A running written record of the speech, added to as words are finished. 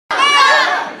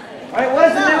Alright, what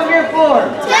is the move here for?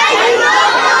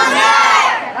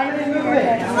 How many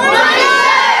movements?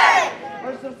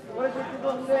 What is the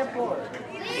people stand for?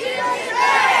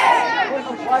 What's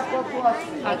the 5 plus?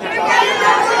 Okay.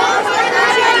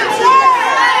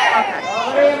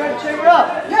 Everybody chamber up.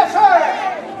 Yes, sir.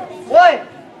 1,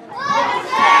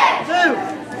 2,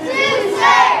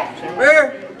 chamber.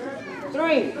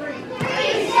 3,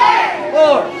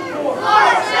 4,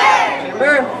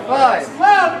 chamber. 5,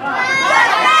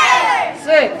 6,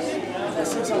 7,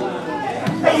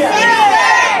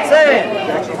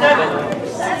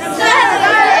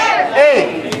 8,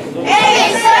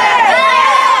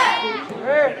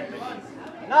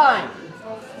 9,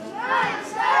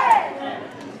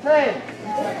 10.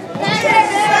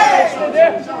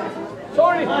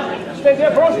 Sorry. Stay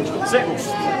there, bro. 6.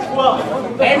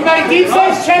 Everybody keep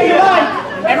safe. Check your line.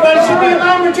 Everybody should be in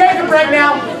line with Jacob right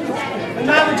now. In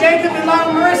line with Jacob, in line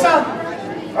with Marissa.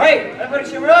 All right, everybody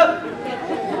chamber up.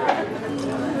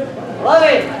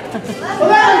 11.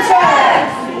 11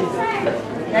 seconds.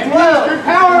 And 12. Your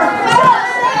power.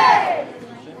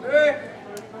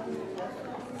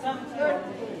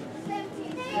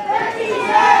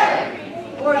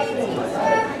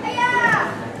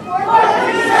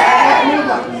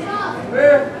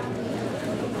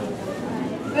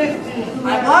 15.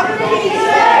 I'm on 16.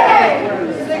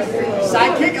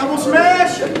 Side kick, elbow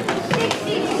smash. 17.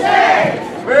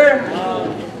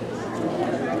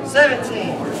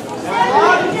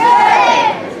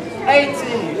 18.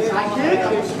 Side kick,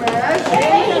 elbow smash.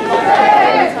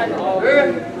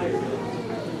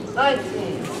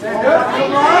 19. Stand up,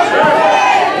 come on.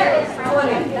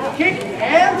 20. Kick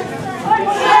and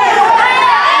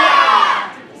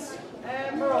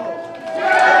roll.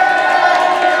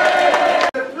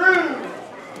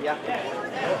 through. Yeah.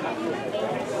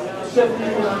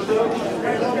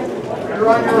 You're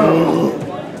on your own.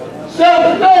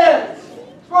 Self-defense.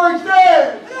 Sports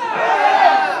dance.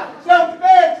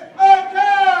 Self-defense.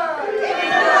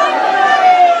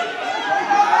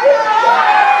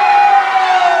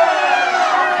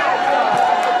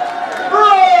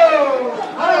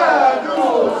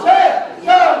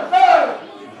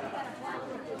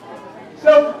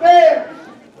 Self-defense.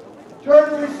 Turn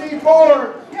to receive forward.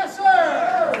 Yes, sir.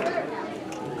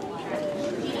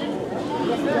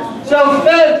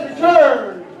 Self-defense.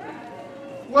 Return.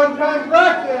 One-time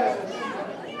practice.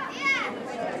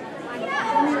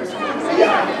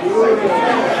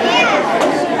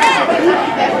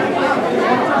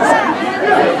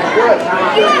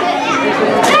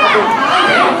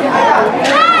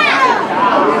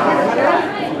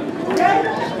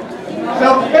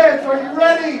 Self-defense, are you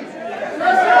ready?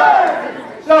 Yes, sir.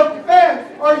 Self-defense,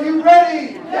 are you ready?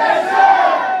 Yes,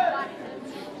 sir.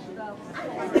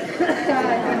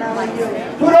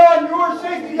 Put on your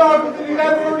safety goggles if you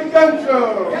haven't already done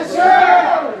so. Yes,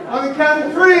 sir. On the count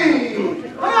of 3.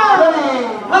 Ready,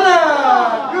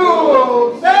 Hana,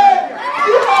 duel, set,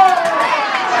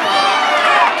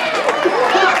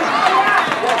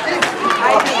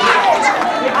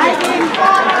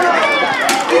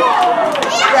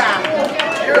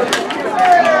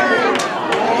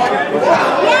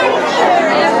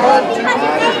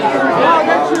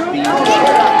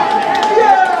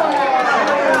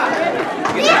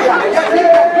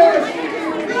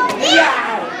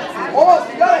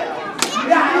 almost, you got it.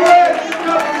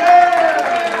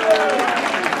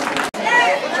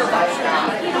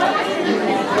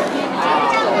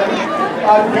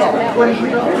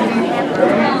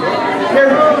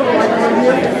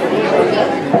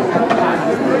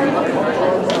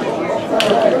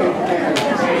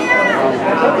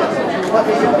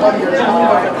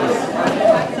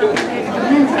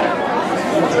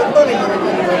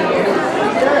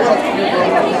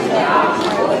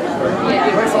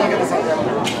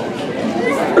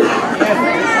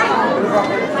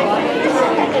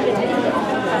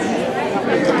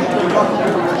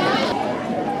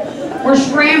 We're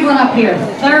scrambling up here.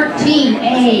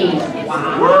 13A. Wow.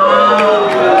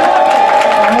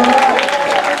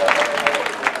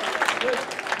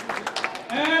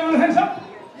 And hands up.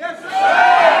 Yes, sir.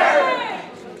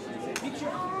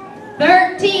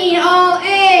 13 all A.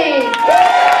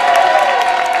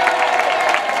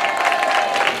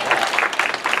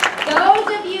 Those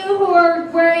of you who are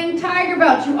wearing tiger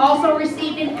belts, you also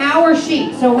received an hour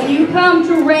sheet. So when you come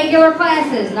to regular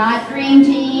classes, not dream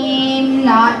team,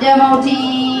 not demo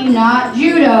team, not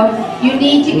judo, you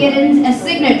need to get in a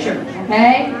signature,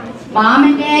 okay? Mom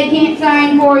and dad can't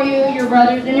sign for you, your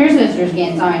brothers and your sisters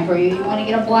can't sign for you. You want to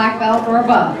get a black belt or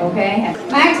above, okay?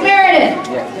 Max Meredith.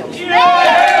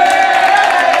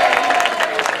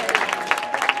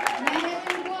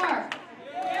 Madison Clark.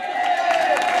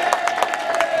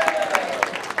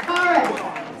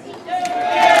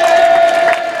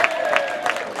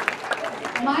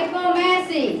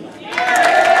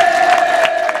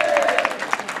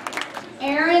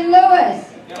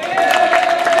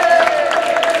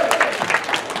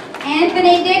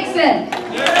 Jackson.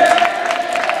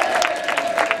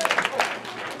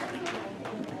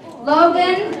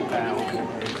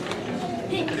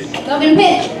 Logan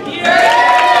Pitch.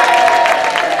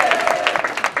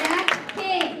 Jack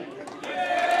King.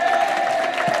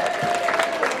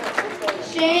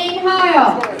 Shane Heil.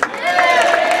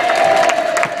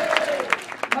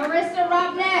 Marissa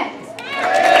Robnett.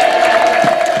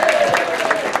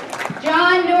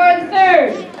 John North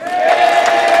III.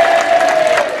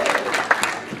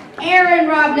 Aaron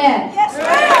Robnett. Yes,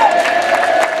 ma'am.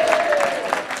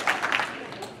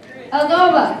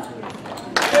 Alova.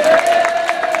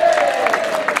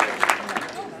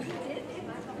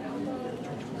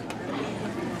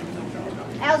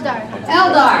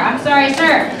 Eldar, I'm sorry,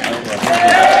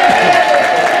 sir.